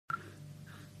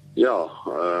Yeah,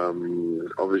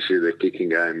 obviously the kicking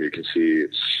game, you can see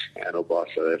it's handled by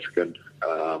South African.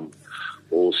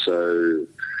 Also,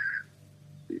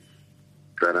 they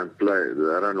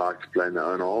don't like to play in their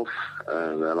own half.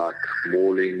 They like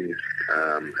mauling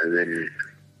and then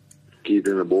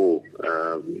keeping the ball,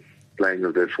 playing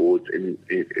with their forwards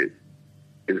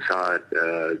inside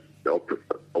the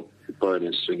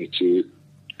opponent's 22.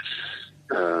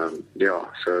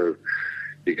 So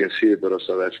you can see a bit of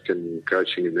South African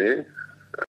coaching in there.